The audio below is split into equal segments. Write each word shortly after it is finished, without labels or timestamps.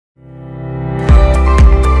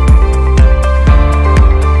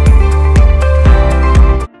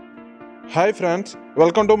Hi friends,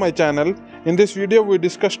 welcome to my channel. In this video we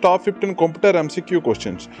discuss top 15 computer MCQ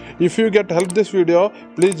questions. If you get help this video,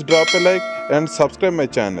 please drop a like and subscribe my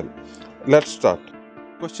channel. Let's start.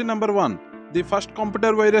 Question number 1. The first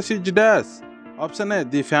computer virus is dash. Option A,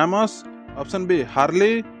 the famous. Option B,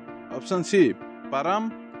 Harley. Option C,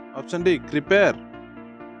 Param. Option D, Creeper.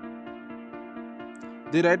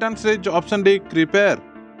 The right answer is option D, Creeper.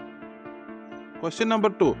 Question number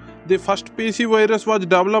 2. The first PC virus was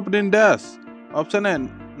developed in dash. Option A,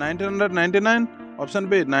 1999. Option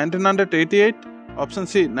B, 1988. Option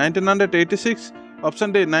C, 1986.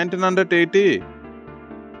 Option D, 1980.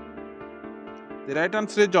 The right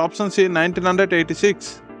answer is option C,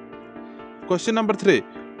 1986. Question number 3.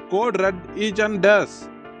 Code red is an dash.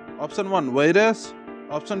 Option 1, virus.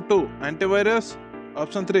 Option 2, antivirus.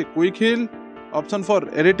 Option 3, quick heal. Option 4,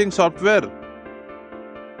 editing software.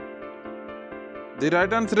 The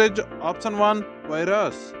right answer is option 1,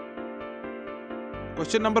 virus.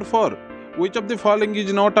 Question number 4. Which of the following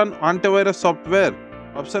is not an antivirus software?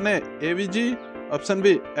 Option A, AVG. Option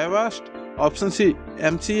B, Avast. Option C,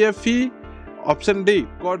 MCFE. Option D,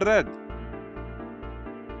 Code Red.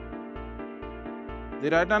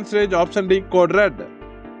 The right answer is option D, Code Red.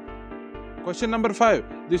 Question number 5.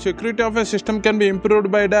 The security of a system can be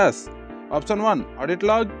improved by dash. Option 1, audit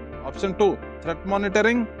log. Option 2, threat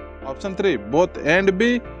monitoring. Option 3, both A and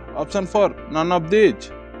B. Option 4, none of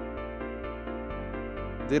these.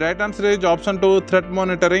 The right answer is option 2, threat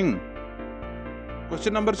monitoring.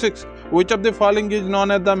 Question number 6. Which of the following is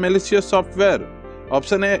known as the malicious software?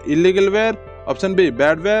 Option A, illegalware. Option B,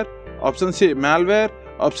 badware. Option C, malware.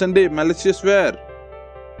 Option D, maliciousware.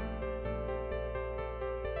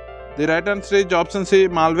 The right answer is option C,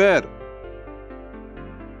 malware.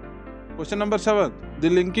 Question number 7. The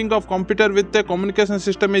linking of computer with a communication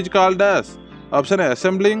system is called as? Option A,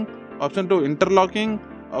 assembling. Option 2, interlocking.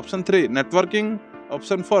 Option 3, networking.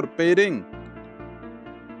 Option 4, pairing.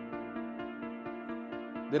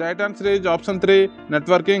 The right answer is option 3,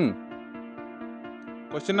 networking.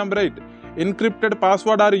 Question number 8. Encrypted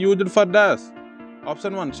password are used for dash.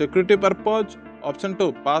 Option 1, security purpose. Option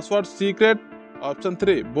 2, password secret. Option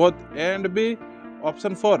 3, both A and B.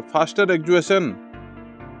 Option 4, faster execution.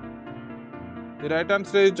 The right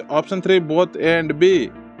answer is option 3, both A and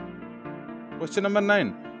B. Question number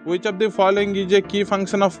 9. Which of the following is a key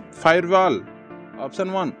function of firewall?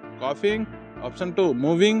 Option 1, copying. Option 2,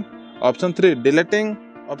 moving. Option 3, deleting.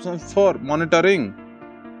 Option 4, monitoring.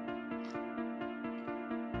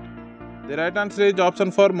 The right answer is option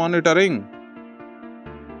 4, monitoring.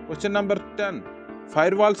 Question number 10.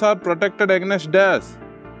 Firewalls are protected against dash.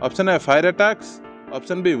 Option A, fire attacks.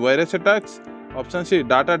 Option B, virus attacks. Option C,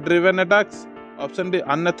 data-driven attacks. Option D,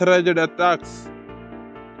 unauthorized attacks.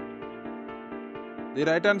 The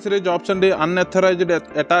right answer is option D, unauthorized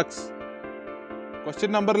attacks.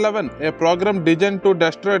 Question number 11. A program designed to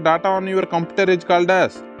destroy data on your computer is called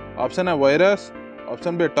as? Option A, virus.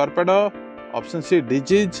 Option B, torpedo. Option C,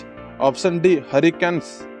 disease. Option D,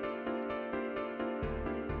 hurricanes.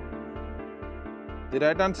 The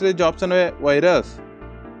right answer is option A, virus.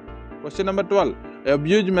 Question number 12.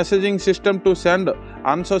 Abuse messaging system to send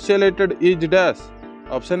unsolicited is dash.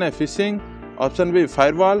 Option A, phishing. Option B,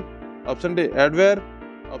 firewall. Option D, adware.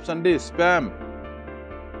 Option D, spam.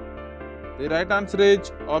 The right answer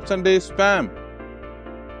is option D, spam.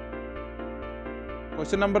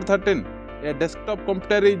 Question number 13. A desktop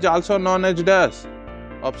computer is also known as dash.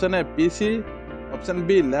 Option A, PC. Option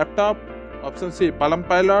B, laptop. Option C, Palm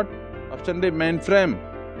Pilot. Option D, mainframe.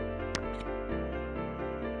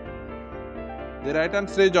 The right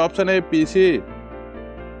answer is option A, PC.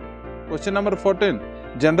 Question number 14.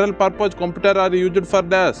 General purpose computer are used for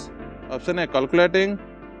dash. Option A, calculating.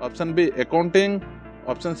 Option B, accounting.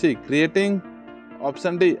 Option C, creating.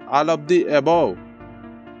 Option D, all of the above.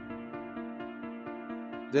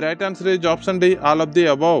 The right answer is option D, all of the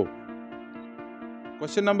above.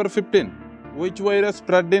 Question number 15. Which virus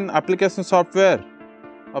spread in application software?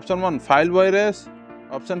 Option 1, file virus.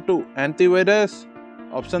 Option 2, antivirus.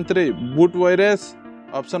 Option 3, boot virus.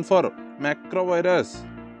 Option 4, macro virus.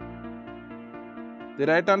 The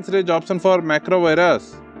right answer is option 4, macro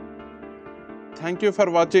virus. Thank you for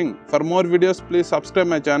watching. For more videos, please subscribe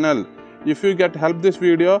my channel. If you get help this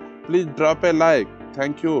video, please drop a like.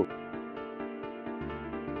 Thank you.